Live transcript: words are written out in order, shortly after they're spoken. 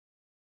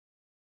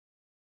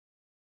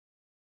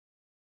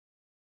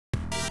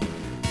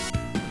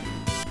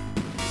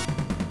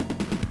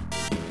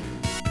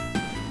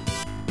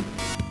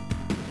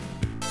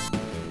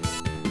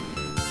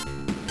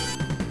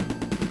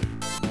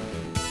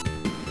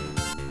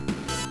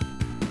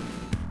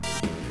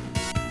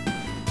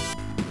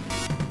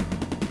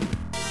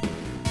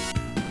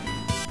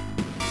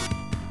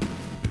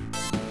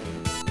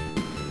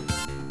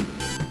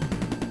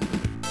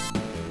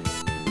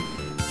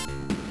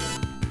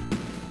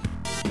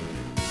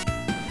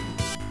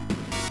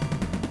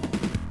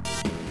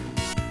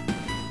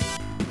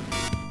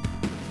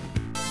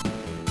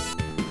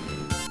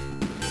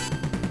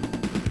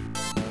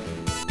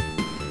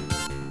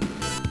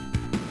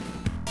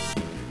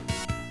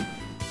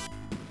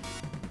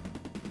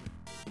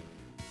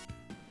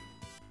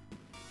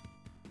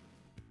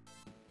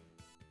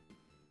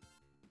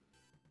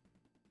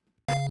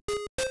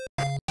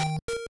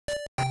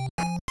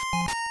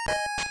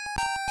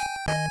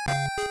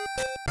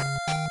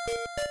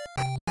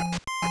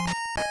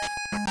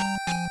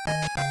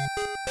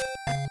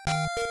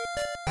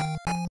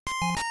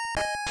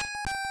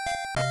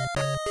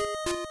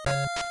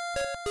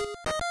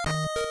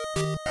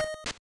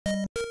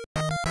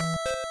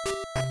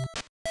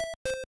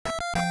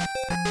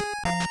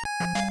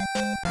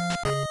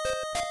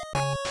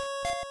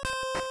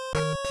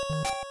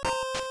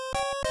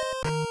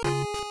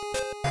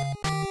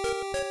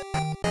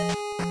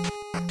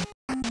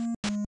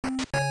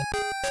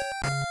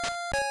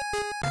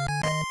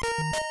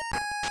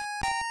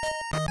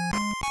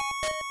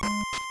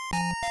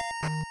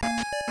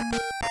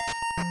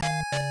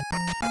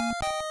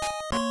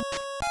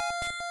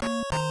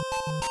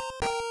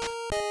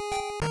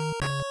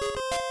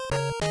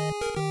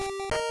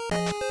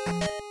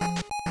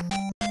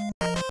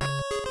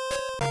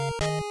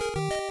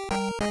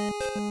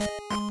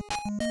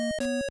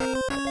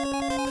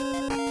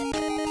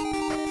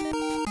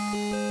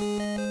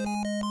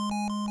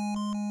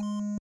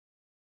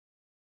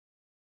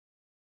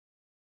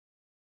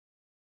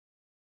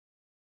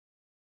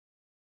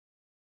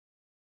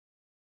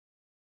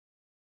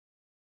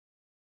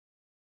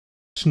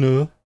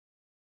Snur.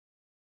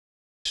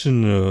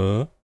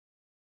 Snur.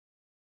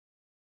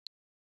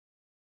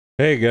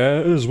 Hey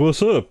guys,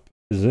 what's up?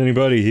 Is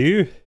anybody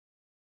here?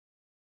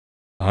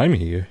 I'm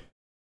here.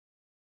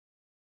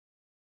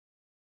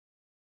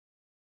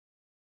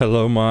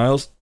 Hello,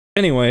 Miles.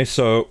 Anyway,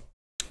 so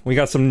we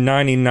got some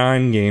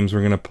 99 games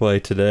we're gonna play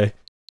today.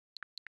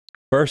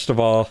 First of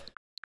all,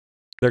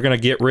 they're gonna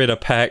get rid of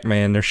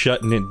Pac-Man. They're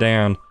shutting it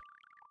down.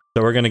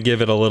 So we're gonna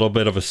give it a little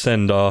bit of a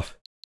send-off.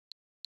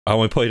 I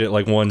only played it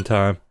like one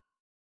time.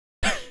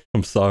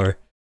 I'm sorry.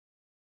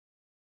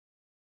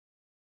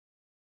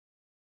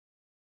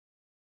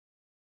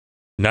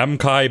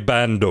 Namkai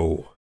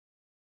Bando.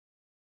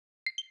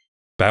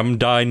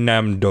 Bandai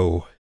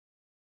Namdo.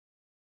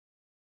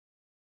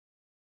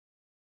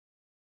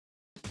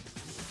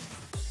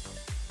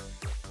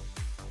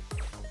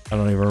 I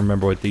don't even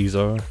remember what these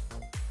are.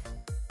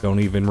 Don't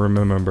even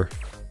remember.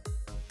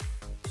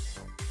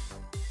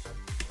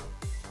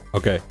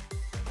 Okay.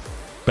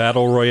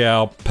 Battle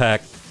Royale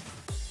Pack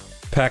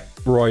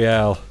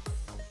Royale.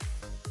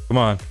 Come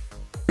on.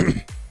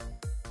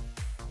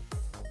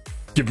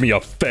 Give me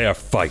a fair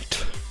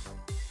fight.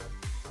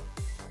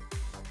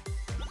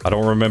 I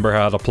don't remember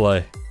how to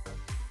play.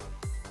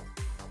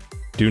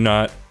 Do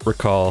not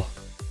recall.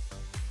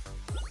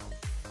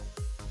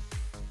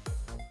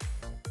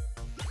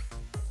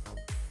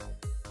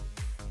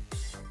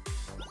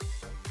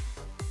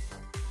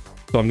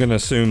 So I'm gonna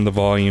assume the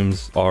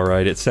volume's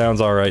alright. It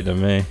sounds alright to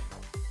me.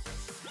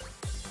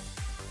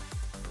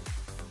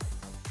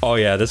 Oh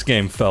yeah, this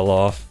game fell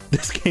off.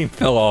 This game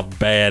fell off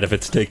bad if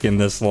it's taking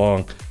this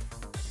long.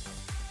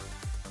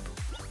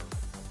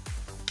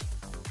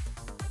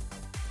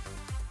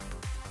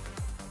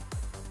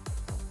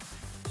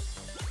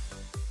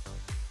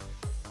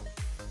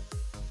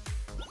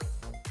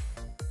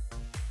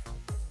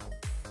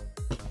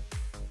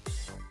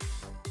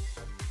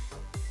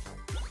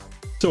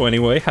 So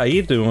anyway, how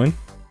you doing?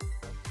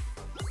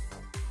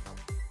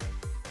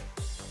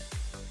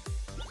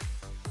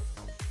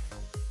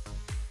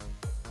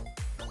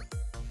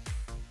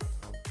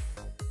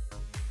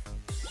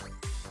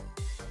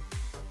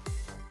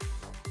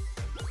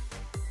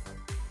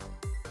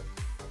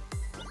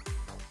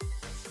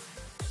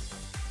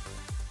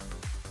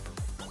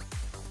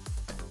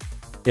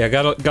 Yeah,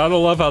 gotta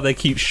love how they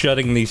keep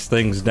shutting these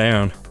things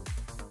down.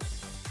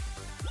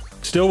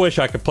 Still wish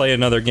I could play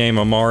another game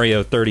of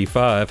Mario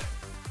 35.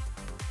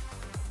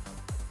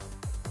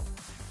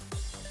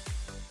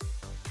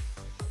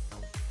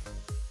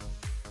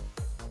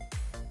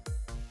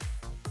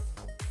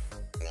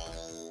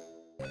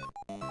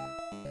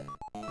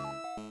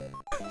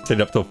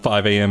 Stayed up till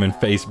 5 AM and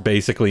face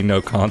basically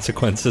no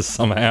consequences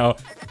somehow.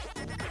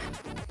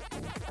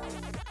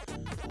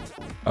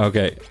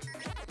 Okay.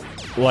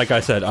 Like I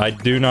said, I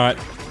do not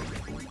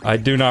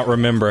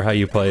remember how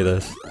you play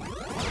this.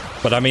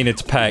 But I mean,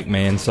 it's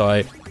Pac-Man,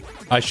 so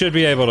I should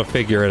be able to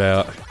figure it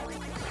out.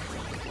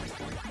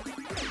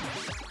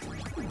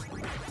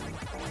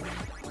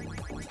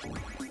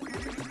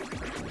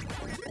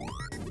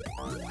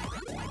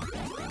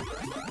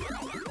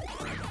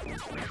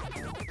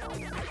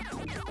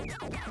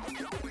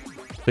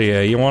 So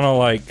yeah, you want to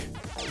like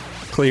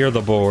clear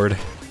the board.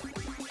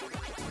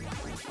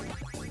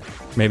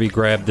 Maybe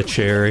grab the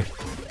cherry.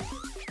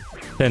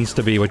 Tends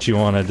to be what you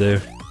want to do.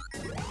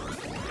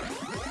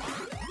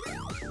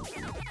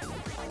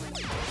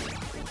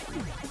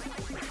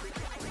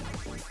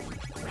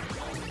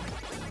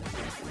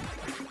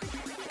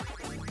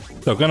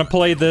 So gonna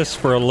play this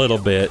for a little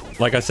bit.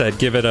 Like I said,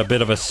 give it a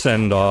bit of a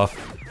send-off.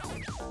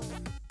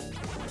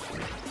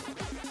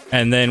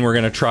 And then we're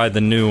gonna try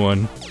the new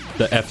one.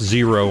 The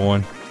F-Zero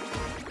one.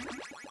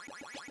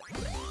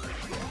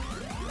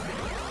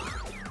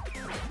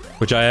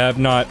 Which I have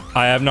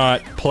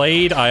not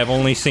played. I have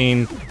only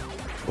seen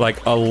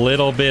like a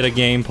little bit of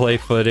gameplay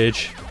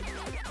footage.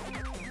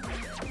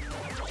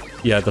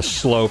 Yeah, the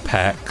slow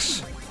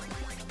packs.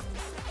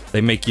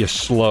 They make you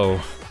slow.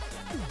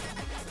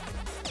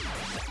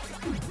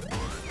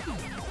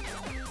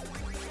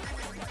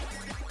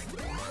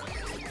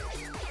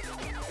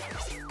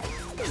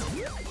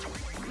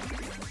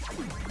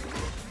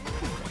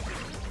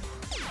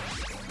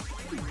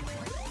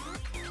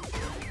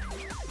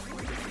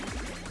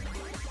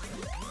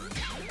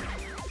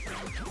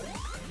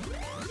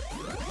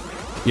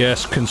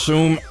 Yes,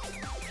 consume.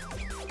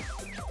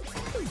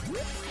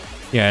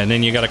 Yeah, and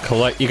then you gotta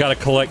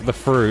collect the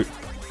fruit.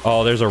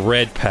 Oh, there's a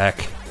red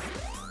pack.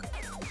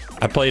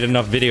 I played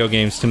enough video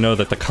games to know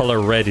that the color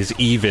red is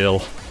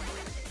evil.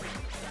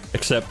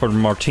 Except for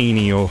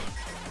Martinio.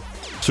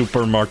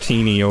 Super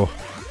Martinio.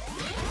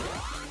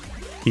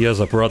 He has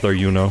a brother,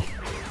 you know.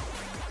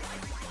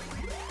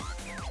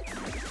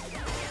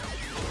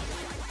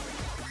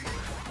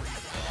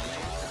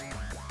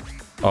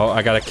 Oh,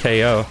 I got a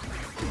KO.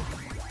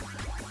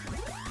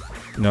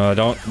 No,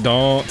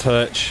 don't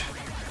touch.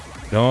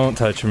 Don't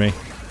touch me.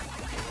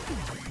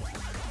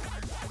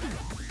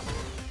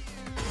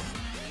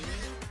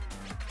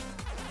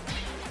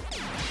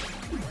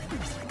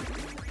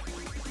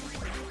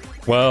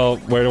 Well,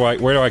 where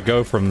do I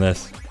go from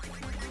this?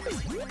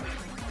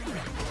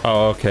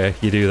 Oh, okay,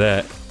 you do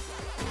that.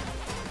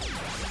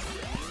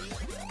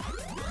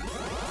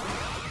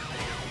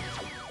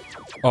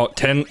 Oh,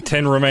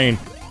 10 remain.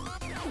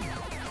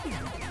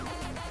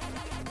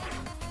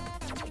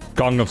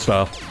 Gangnam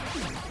Style.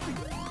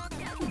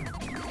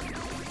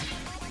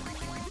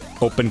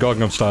 Open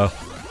Gangnam Style.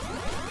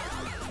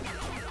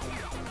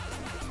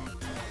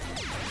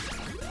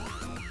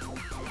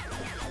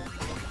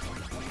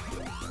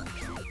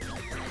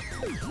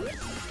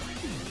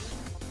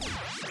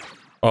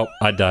 Oh,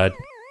 I died.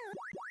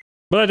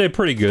 But I did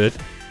pretty good.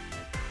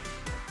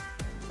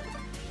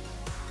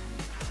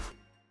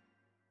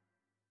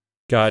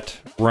 Got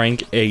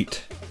rank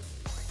 8.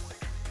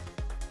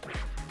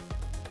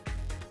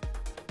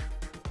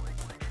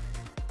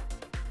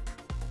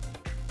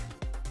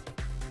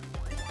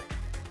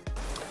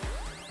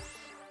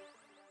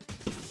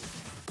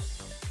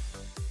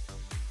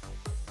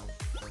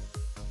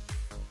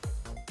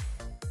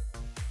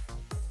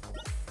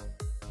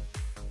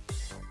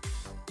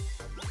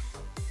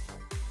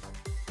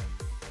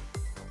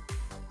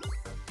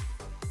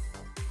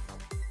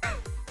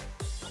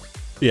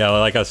 Yeah,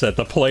 like I said,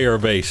 the player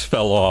base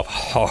fell off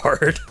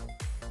hard.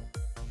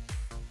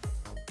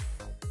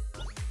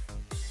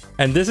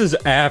 And this is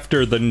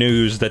after the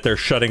news that they're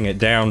shutting it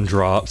down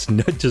drops.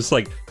 Just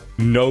like,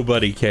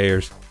 nobody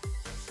cares.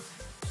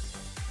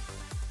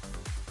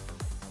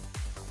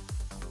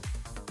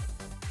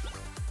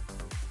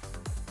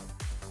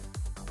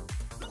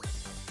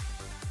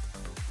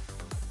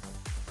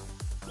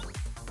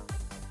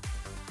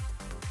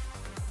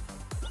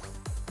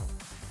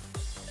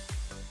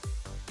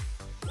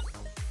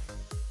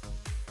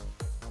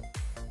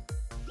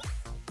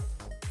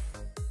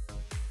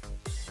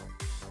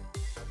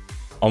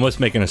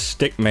 Almost making a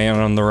stick man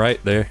on the right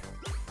there.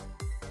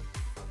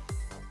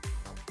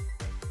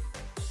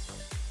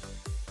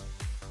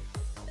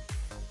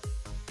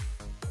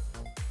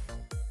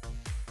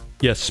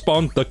 Yes,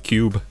 spawn the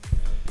cube.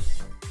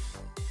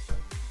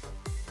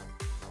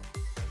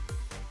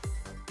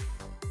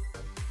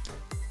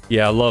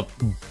 Yeah, I love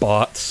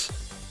bots.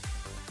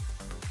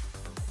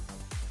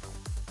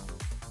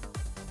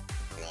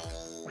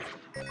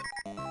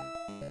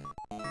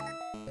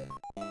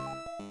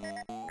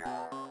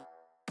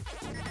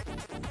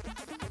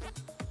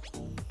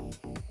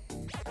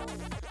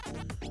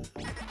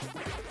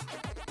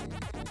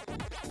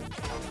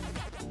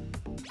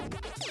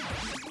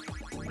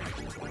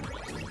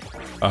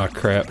 Ah,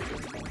 crap.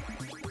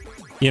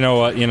 You know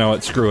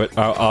what, screw it.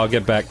 I'll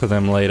get back to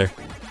them later.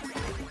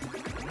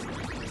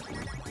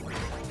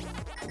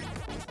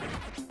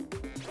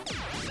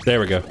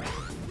 There we go.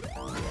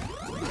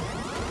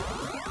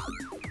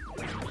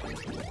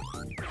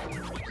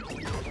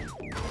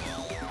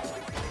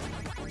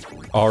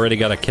 Already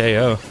got a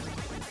KO.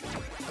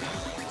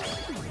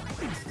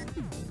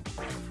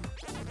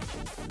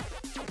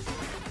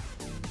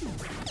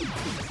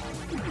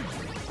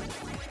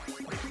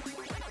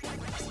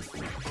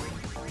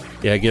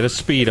 Yeah, get a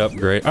speed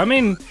upgrade. I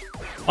mean,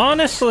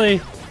 honestly,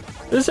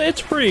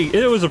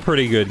 it was a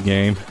pretty good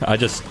game. I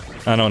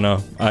don't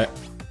know.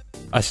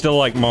 I still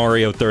like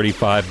Mario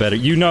 35 better.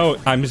 You know,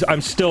 I'm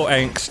still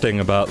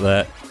angsting about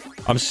that.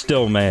 I'm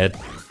still mad.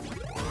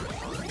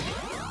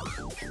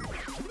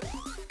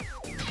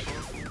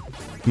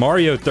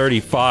 Mario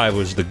 35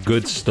 was the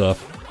good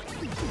stuff.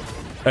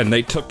 And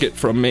they took it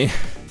from me.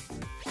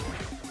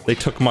 They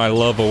took my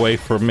love away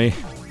from me.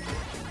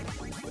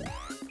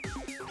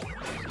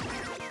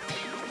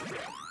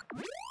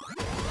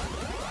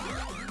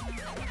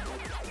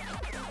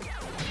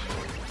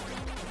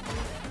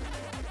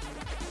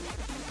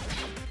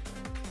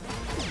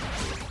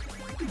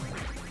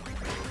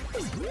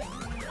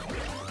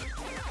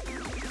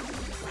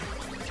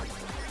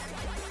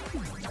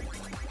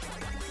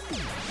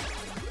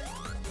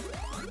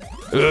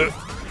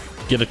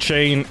 Get a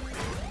chain.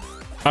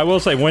 I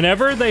will say,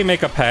 whenever they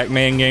make a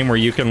Pac-Man game where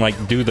you can,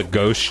 like, do the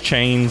ghost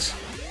chains,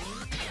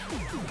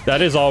 that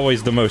is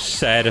always the most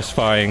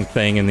satisfying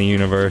thing in the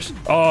universe.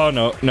 Oh,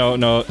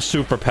 no.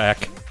 Super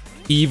Pac.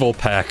 Evil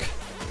Pac.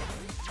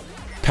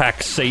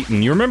 Pac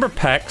Satan. You remember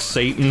Pac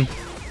Satan?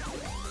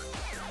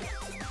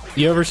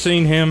 You ever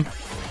seen him?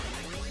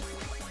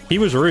 He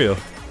was real.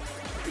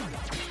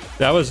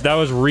 That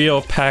was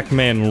real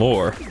Pac-Man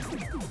lore.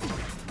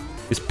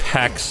 Is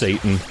Hack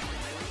Satan.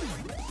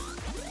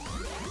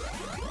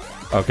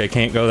 Okay,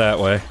 can't go that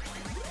way.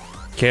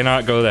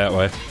 Cannot go that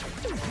way.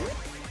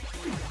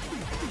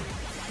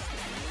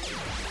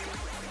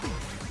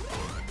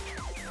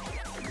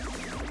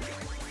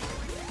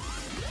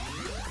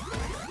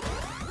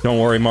 Don't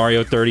worry,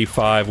 Mario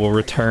 35 will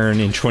return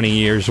in 20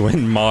 years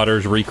when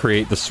modders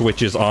recreate the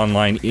Switch's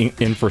online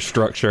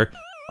infrastructure.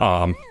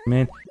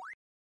 Man.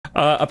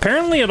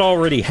 Apparently it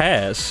already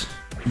has,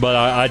 but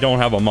I don't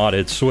have a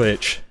modded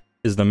Switch,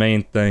 is the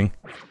main thing.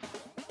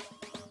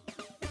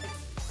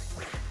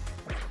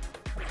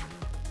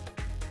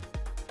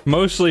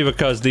 Mostly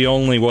because the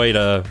only way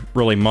to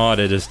really mod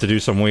it is to do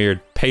some weird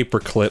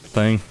paperclip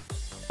thing,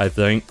 I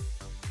think.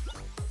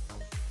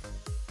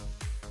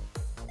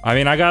 I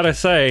mean, I gotta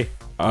say,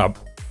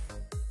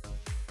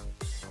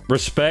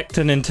 respect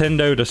to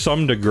Nintendo to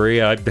some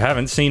degree. I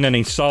haven't seen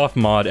any soft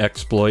mod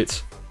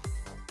exploits.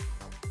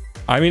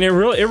 I mean, it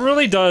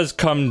really does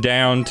come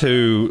down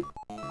to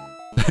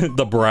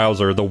the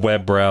browser, the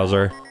web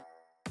browser.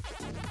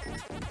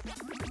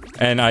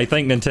 And I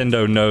think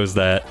Nintendo knows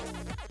that.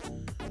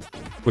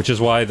 Which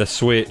is why the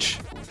Switch...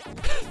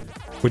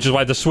 which is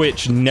why the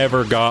Switch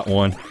never got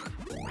one.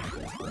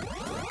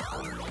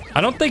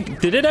 I don't think...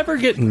 Did it ever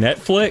get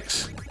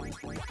Netflix?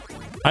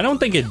 I don't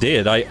think it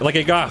did. Like,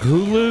 it got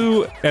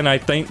Hulu, and I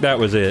think that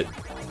was it.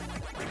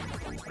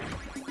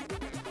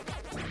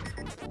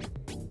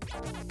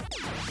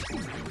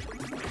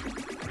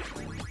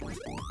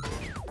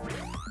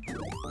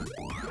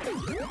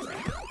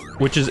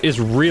 Which is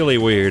really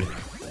weird.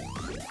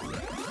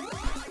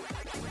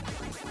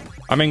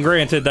 I mean,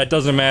 granted, that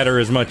doesn't matter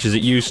as much as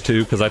it used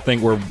to, because I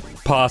think we're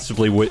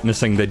possibly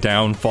witnessing the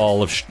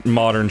downfall of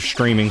modern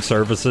streaming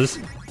services.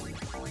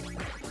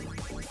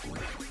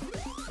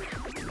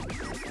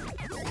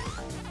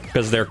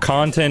 Because their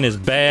content is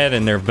bad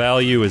and their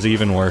value is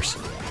even worse.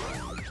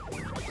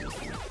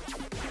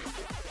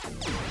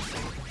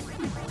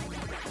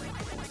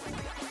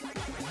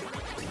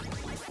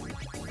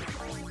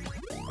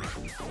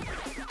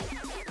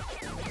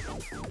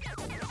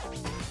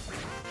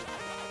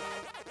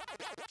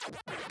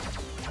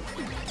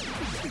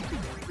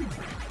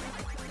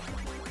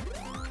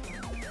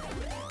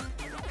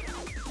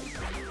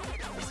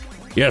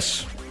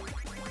 Yes.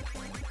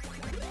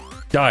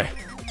 Die.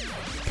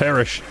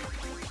 Perish.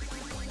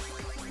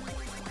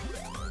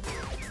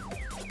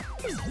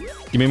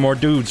 Give me more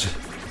dudes.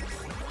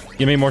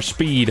 Give me more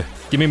speed.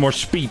 Give me more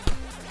speep.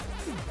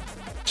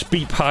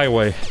 Speep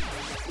highway.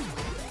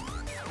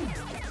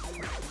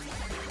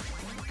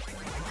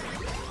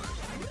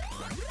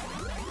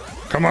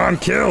 Come on,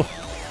 kill!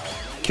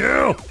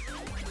 Kill!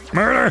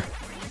 Murder!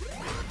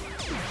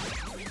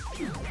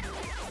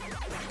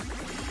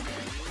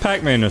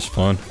 Pac-Man is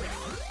fun.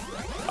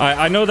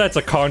 I know that's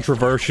a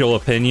controversial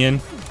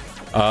opinion.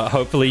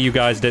 Hopefully you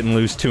guys didn't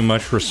lose too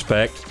much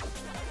respect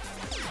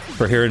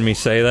for hearing me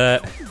say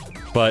that.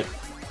 But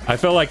I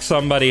felt like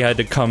somebody had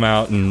to come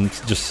out and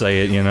just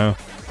say it, you know?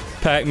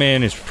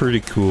 Pac-Man is pretty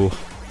cool.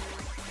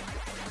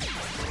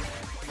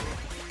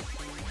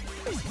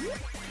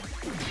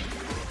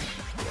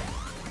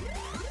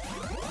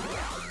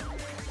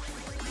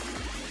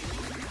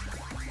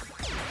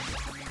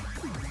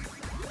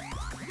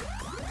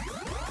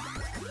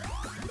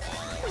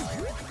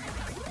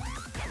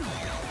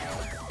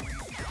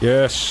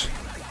 Yes.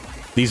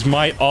 These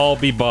might all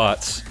be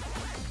bots.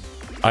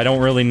 I don't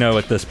really know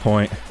at this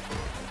point.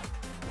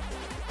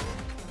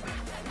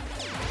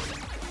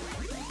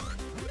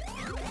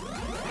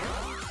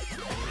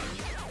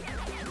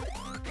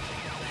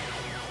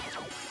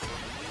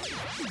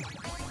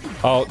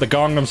 Oh, the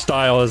Gangnam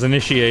Style is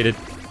initiated.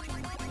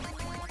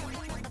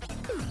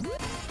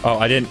 Oh,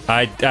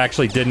 I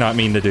actually did not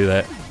mean to do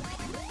that.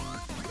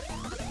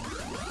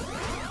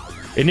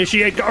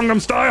 Initiate Gangnam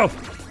Style!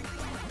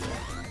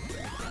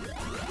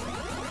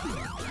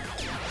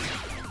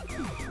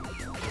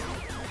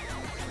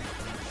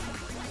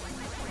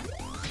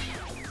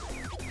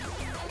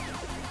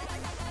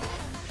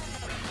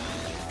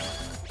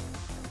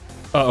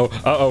 Uh-oh,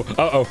 uh-oh,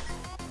 uh-oh.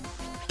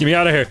 Get me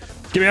out of here!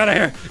 Get me out of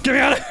here! Get me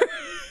out of here!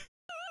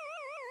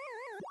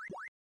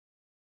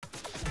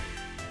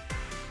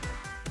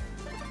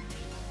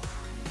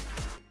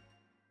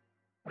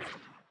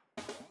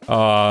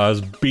 I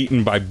was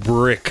beaten by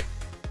brick.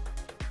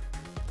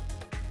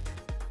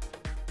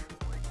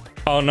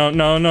 Oh, no,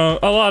 no, no.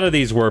 A lot of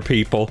these were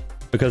people.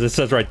 Because it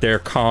says right there,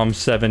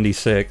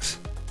 COM76.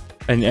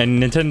 And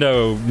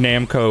Nintendo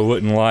Namco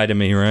wouldn't lie to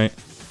me, right?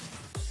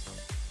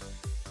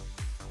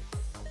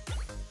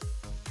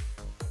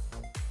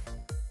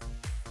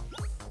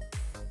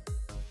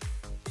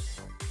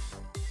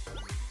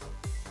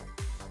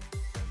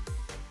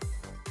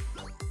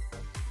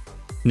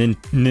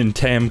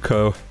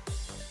 Nintamco.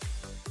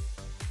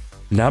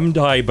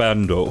 Namdai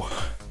Bando.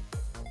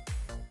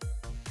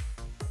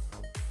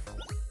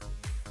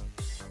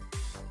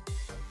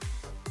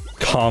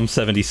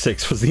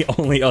 COM76 was the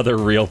only other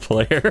real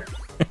player.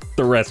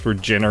 The rest were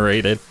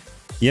generated.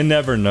 You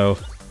never know.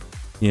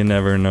 You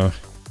never know.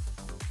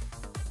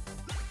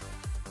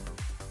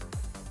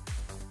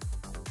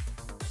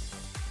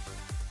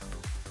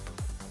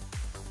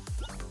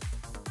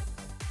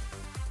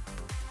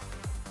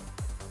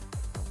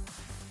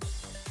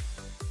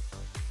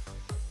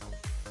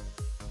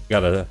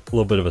 got a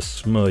little bit of a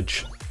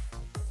smudge.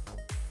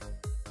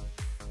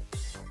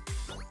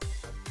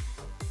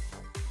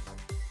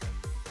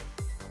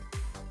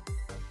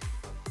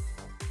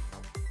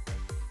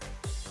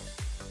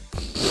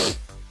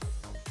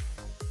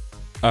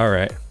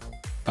 Alright.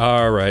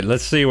 Alright,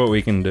 let's see what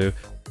we can do.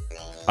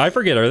 I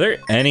forget, are there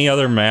any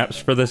other maps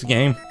for this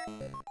game?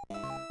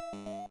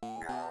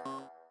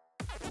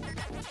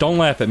 Don't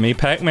laugh at me,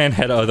 Pac-Man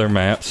had other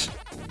maps.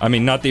 I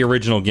mean, not the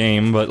original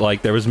game, but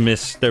like there was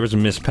Miss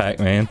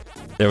Pac-Man.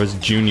 There was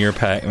Junior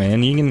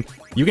Pac-Man. You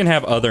can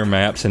have other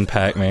maps in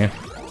Pac-Man.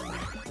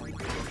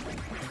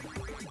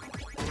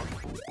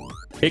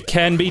 It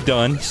can be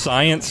done.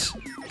 Science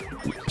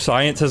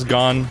has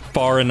gone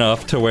far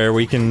enough to where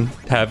we can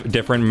have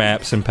different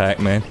maps in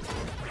Pac-Man.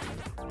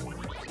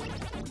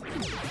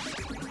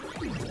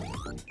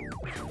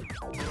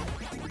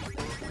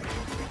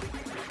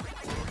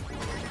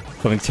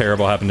 Something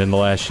terrible happened in the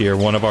last year.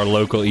 One of our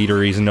local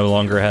eateries no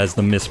longer has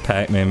the Miss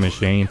Pac-Man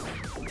machine.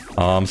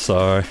 Oh, I'm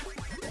sorry.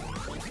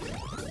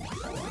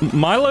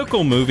 My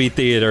local movie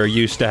theater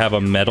used to have a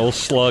Metal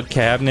Slug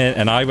cabinet,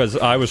 and I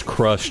was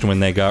crushed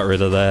when they got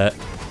rid of that.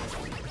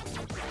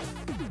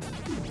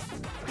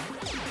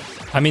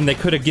 I mean, they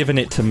could have given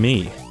it to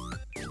me.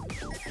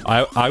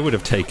 I would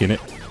have taken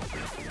it.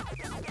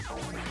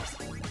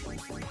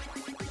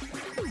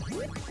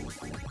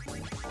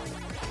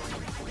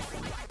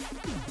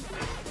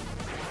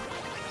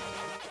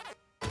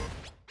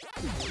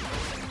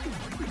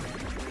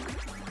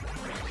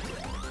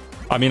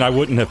 I mean, I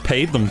wouldn't have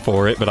paid them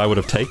for it, but I would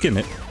have taken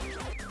it.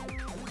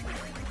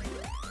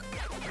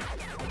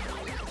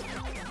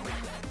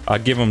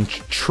 I'd give them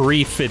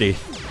tree fitty.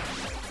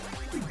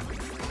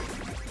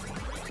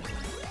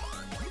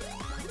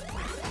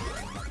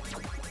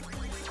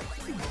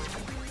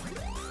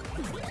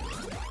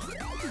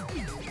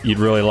 You'd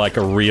really like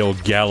a real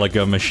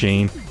Galaga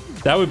machine.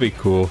 That would be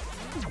cool.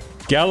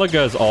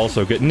 Galaga is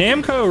also good.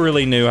 Namco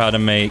really knew how to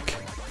make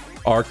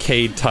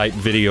arcade-type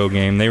video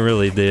game. They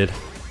really did.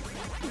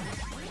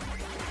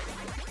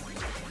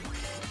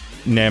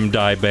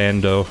 Namdai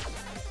Bando.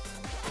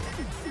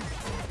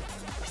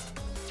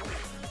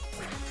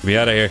 Get me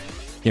out of here.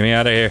 Get me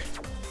out of here.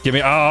 Get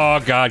me-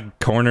 oh god,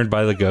 cornered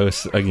by the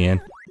ghost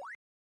again.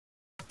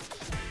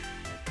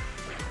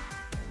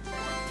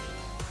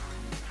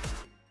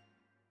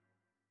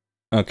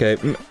 Okay,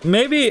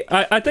 maybe-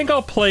 I think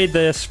I'll play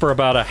this for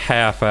about a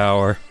half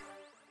hour.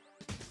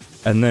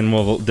 And then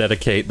we'll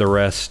dedicate the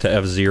rest to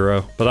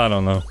F-Zero. But I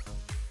don't know.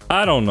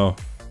 I don't know.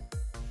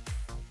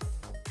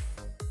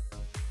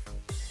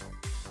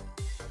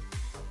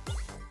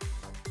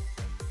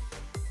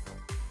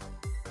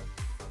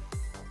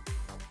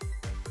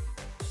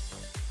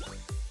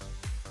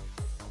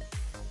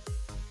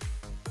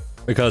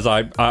 Because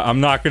I'm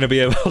not going to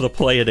be able to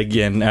play it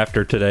again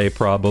after today,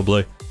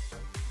 probably.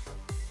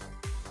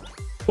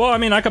 Well, I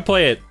mean, I could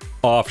play it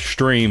off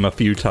stream a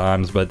few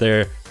times, but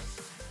there,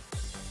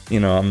 you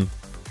know,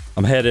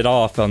 I'm headed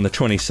off on the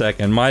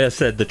 22nd. Might have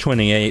said the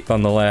 28th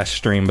on the last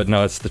stream, but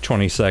no, it's the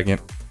 22nd.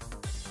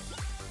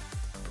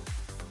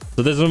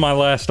 So this is my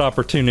last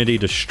opportunity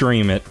to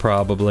stream it,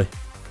 probably.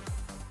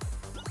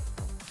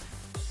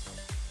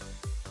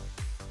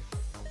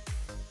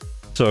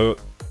 So,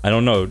 I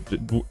don't know.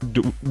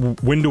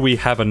 When do we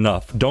have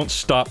enough? Don't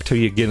stop till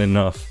you get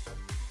enough.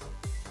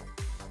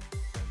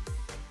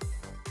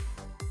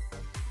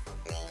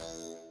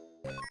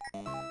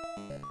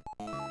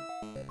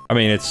 I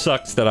mean, it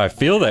sucks that I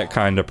feel that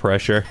kind of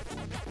pressure.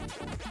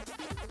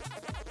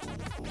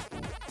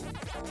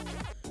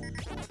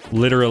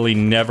 Literally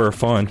never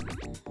fun.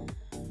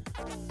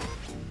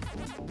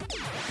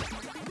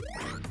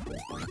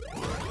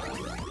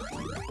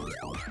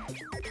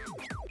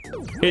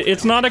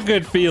 It's not a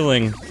good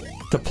feeling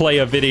to play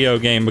a video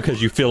game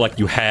because you feel like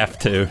you have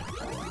to.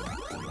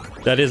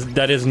 That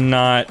is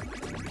not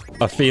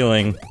a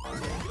feeling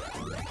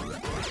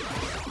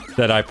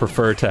that I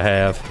prefer to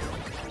have.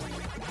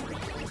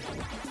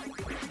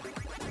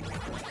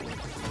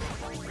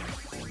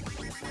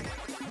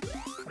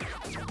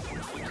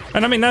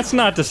 And I mean, that's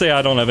not to say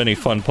I don't have any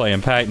fun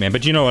playing Pac-Man,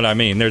 but you know what I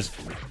mean. There's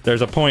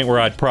a point where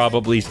I'd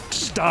probably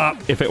stop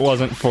if it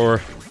wasn't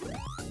for,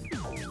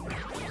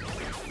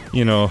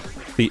 you know,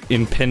 the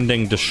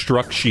impending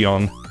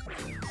destruction.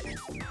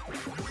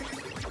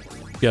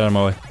 Get out of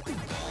my way.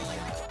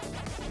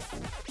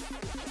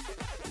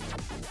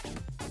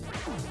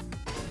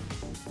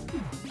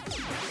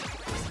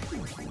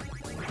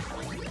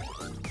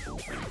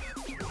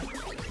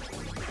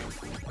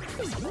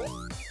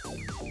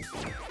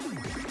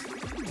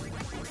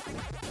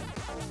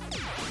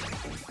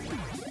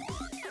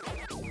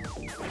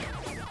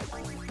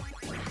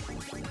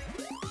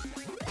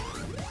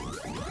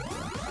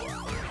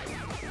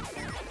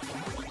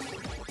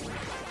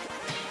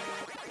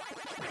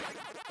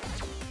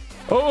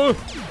 Oh!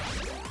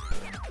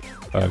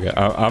 Okay,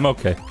 I'm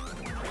okay.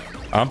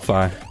 I'm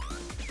fine.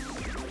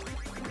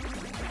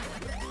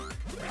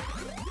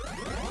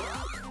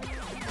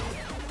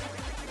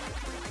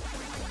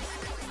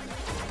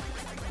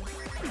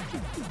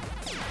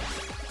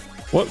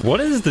 What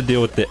is the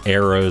deal with the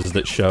arrows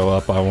that show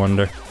up, I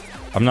wonder?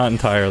 I'm not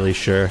entirely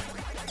sure.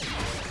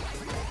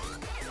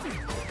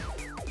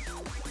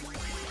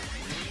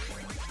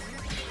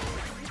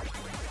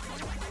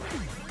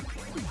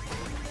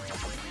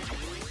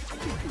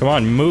 Come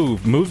on,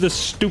 move. Move this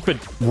stupid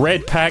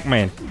red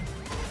Pac-Man.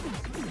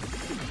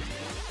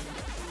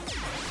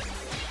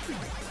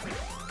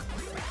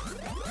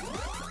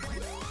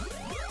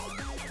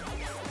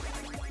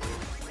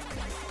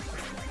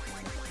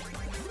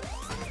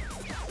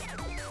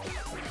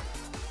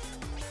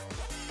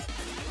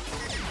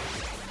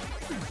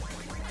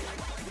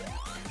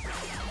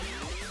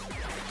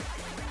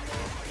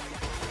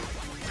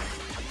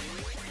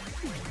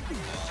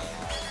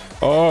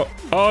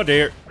 Oh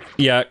dear.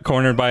 Yeah,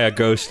 cornered by a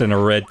ghost in a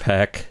red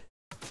pack.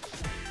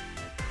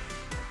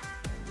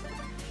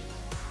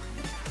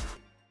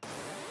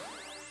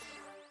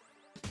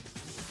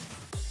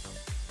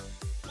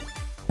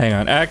 Hang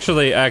on.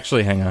 Actually,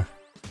 hang on.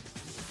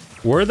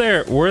 Were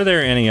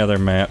there any other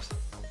maps?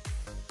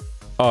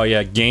 Oh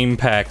yeah, game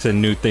packs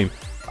and new theme.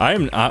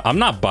 I'm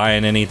not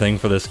buying anything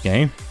for this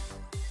game.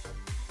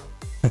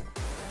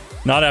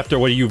 Not after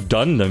what you've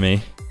done to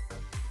me.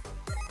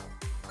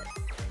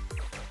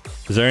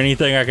 Is there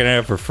anything I can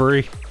have for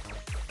free?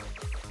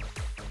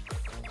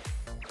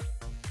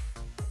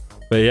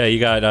 But yeah,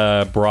 you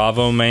got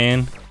Bravo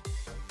Man,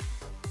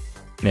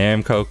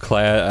 Namco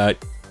class.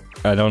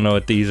 I don't know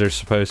what these are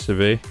supposed to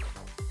be.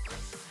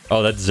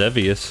 Oh, that's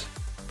Zevious.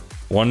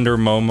 Wonder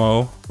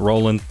Momo,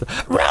 Rolling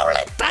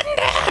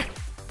Thunder.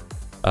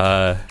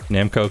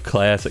 Namco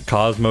Classic,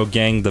 Cosmo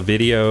Gang, The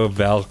Video,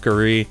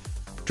 Valkyrie,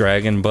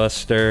 Dragon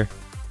Buster.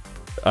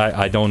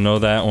 I don't know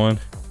that one.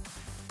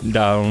 I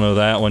don't know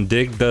that one.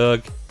 Dig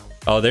Dug.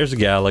 Oh, there's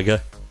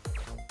Galaga.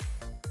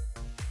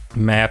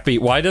 Mappy.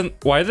 Why do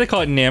they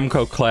call it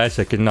Namco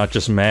Classic and not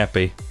just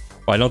Mappy?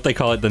 Why don't they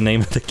call it the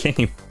name of the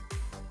game?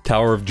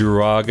 Tower of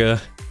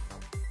Druaga.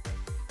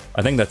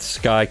 I think that's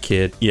Sky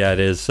Kid. Yeah, it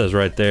is. Says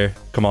right there.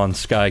 Come on,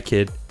 Sky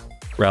Kid.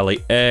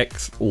 Rally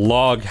X.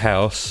 Log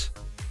House.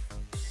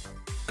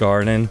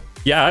 Garden.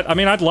 Yeah, I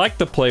mean, I'd like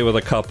to play with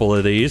a couple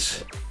of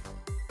these.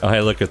 Oh,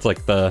 hey, look, it's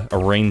like the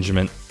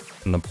arrangement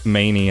and the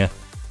Mania.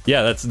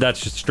 Yeah,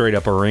 that's just straight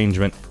up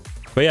arrangement.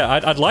 But yeah,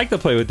 I'd like to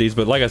play with these,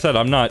 but like I said,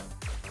 I'm not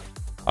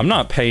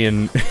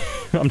paying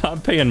I'm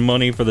not paying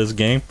money for this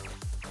game.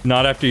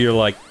 Not after you're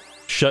like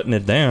shutting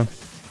it down.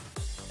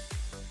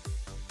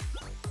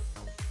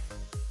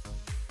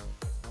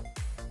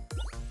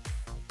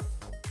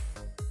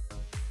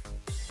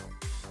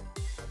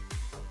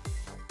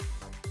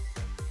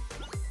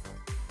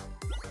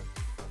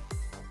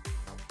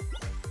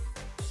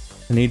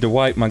 I need to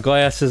wipe my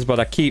glasses, but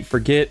I keep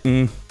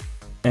forgetting.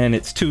 And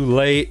it's too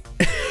late.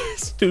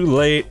 It's too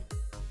late.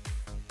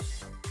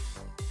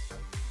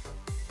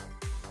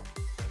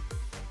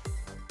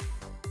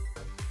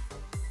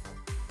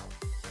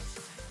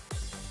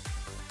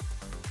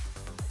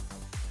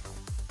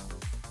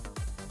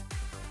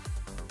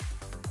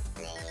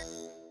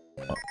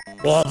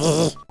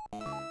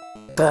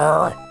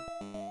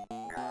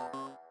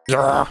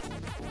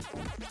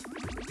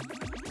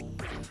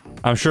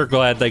 I'm sure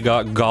glad they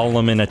got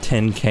Gollum in a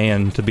tin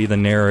can to be the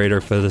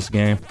narrator for this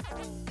game.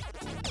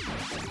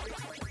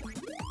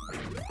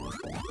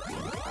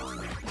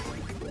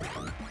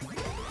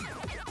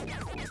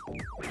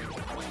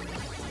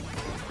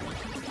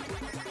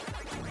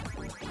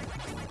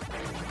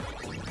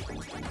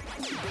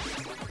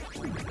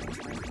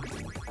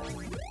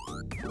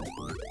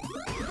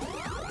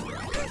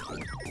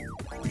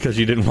 Because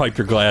you didn't wipe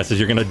your glasses,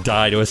 you're gonna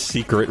die to a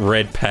secret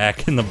red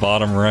pack in the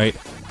bottom right.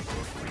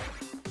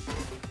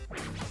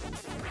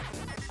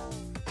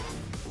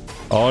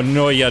 Oh,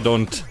 no ya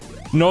don't.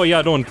 No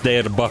ya don't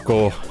there,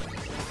 bucko.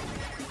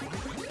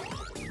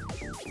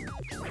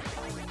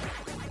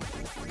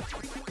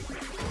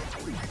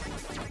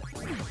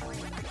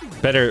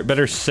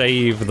 Better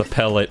save the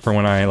pellet for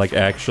when I, like,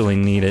 actually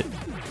need it.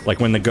 Like,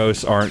 when the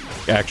ghosts aren't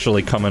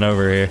actually coming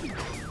over here.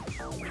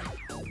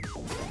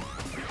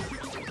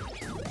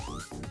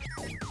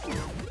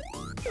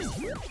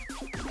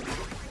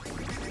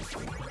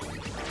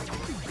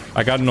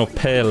 I got no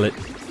pellet.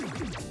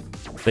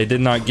 They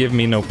did not give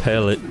me no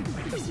pellet.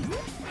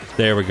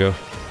 There we go.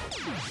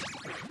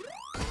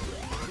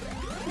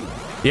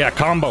 Yeah,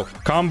 combo.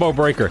 Combo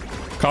breaker.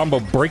 Combo,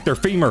 break their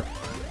femur.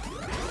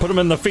 Put them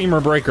in the femur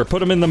breaker. Put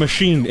them in the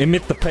machine.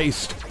 Emit the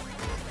paste.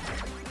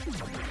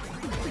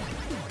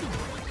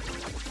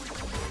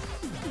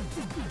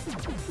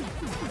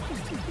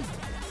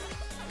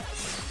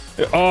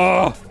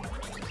 Oh!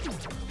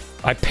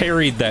 I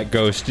parried that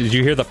ghost. Did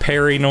you hear the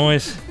parry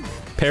noise?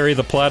 Parry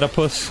the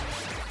platypus.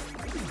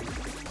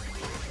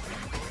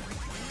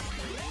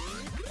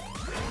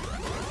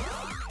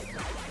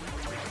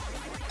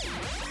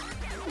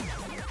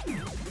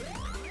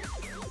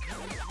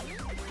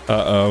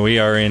 Uh-oh, we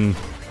are in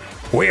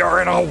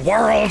a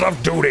world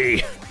of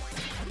duty!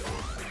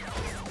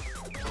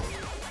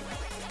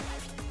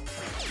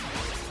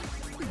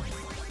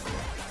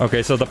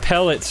 Okay, so the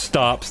pellet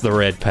stops the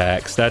red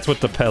packs. That's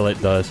what the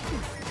pellet does.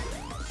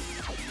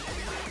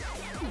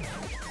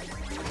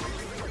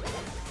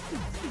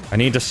 I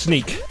need to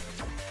sneak.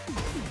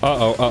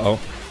 Uh-oh, uh-oh.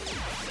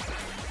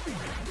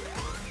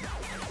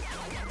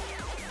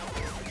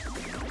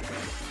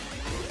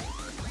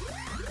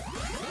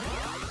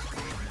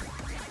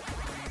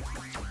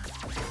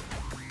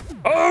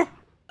 Oh!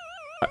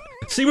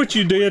 See what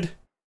you did?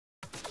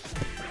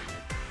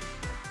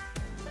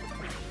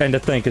 And to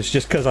think it's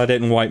just because I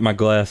didn't wipe my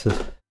glasses.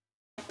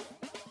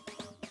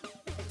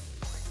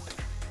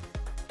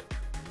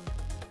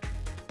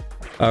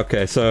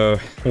 Okay, so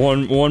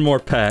one more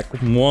pack.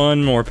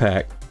 One more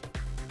pack.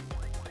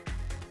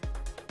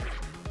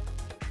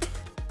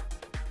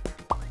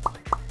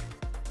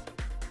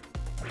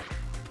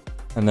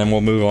 And then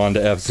we'll move on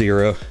to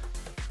F-Zero.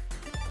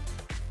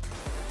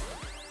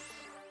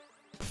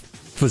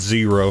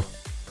 F-Zero.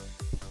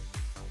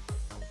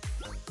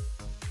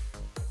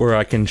 Where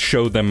I can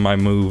show them my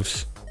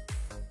moves.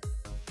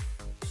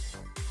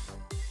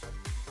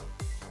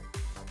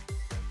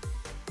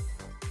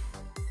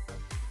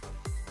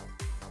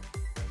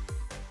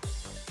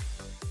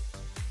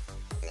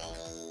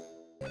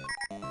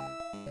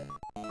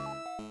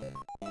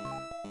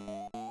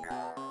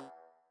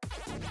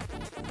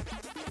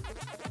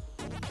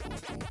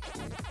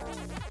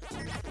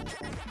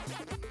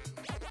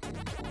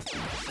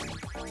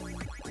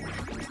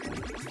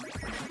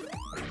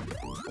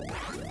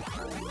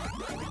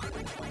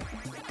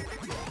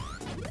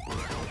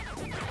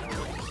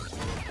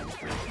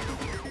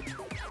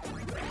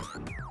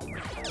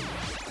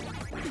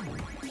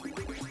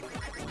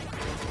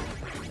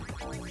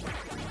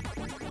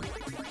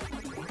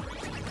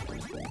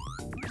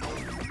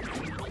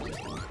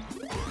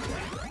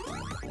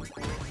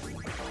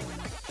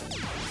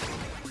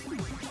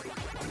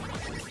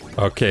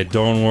 Okay,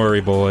 don't worry,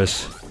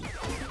 boys.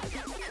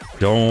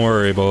 Don't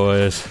worry,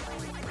 boys.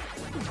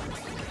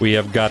 We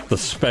have got the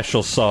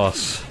special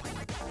sauce.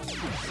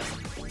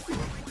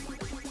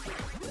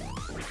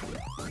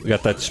 We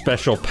got that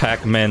special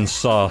Pac-Man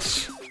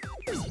sauce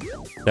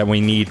that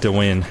we need to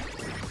win.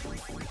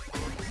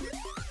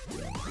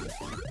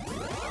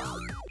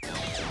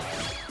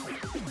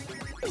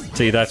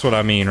 See, that's what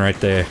I mean right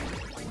there.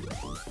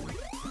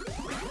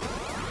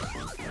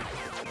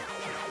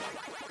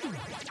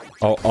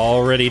 Oh,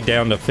 already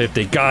down to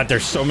 50. God,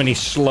 there's so many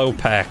slow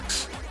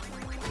packs.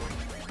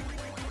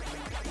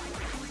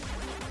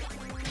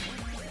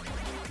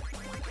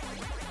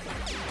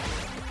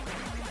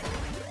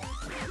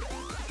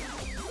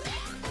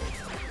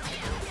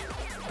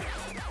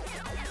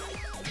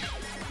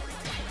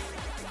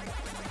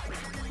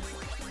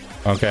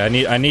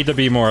 Okay, I need to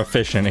be more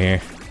efficient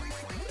here.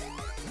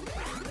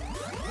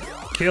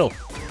 Kill.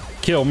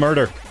 Kill,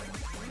 murder.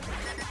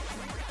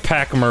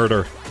 Pack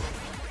murder.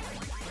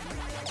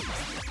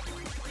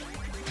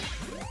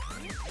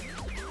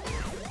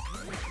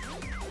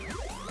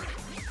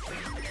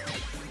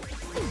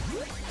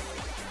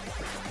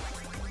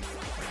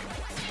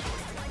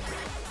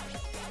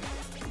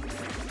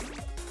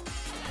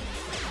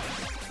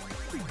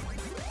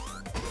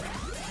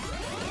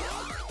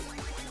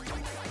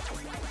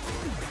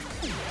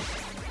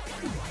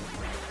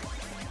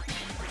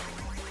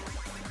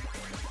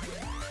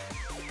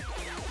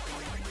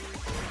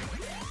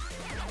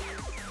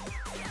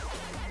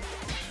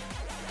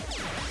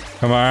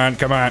 Come on,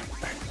 come on.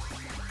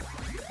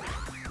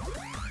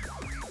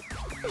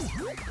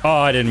 Oh,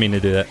 I didn't mean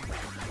to do that.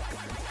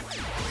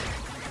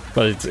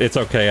 But it's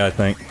okay, I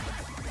think.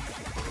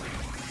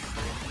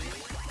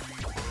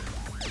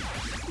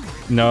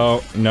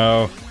 No,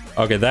 no.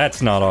 Okay,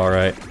 that's not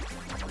alright.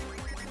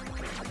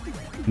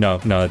 No,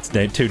 no, it's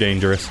too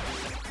dangerous.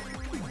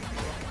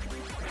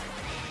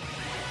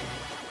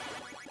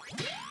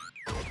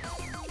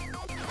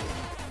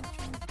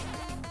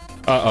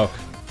 Uh-oh.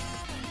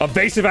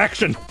 Evasive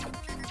action!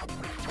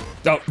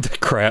 Oh,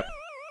 crap.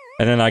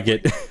 And then I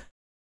get...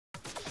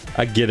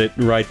 I get it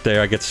right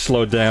there. I get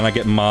slowed down. I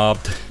get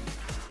mobbed.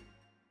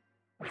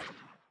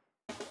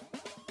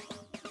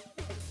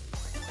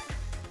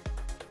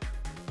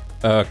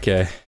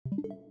 Okay.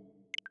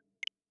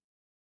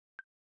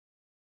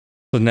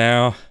 So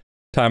now,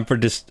 time for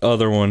this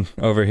other one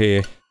over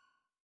here.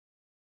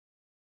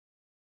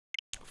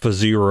 For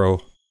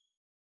zero.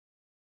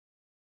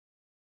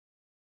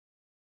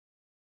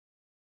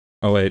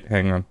 Oh wait,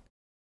 hang on.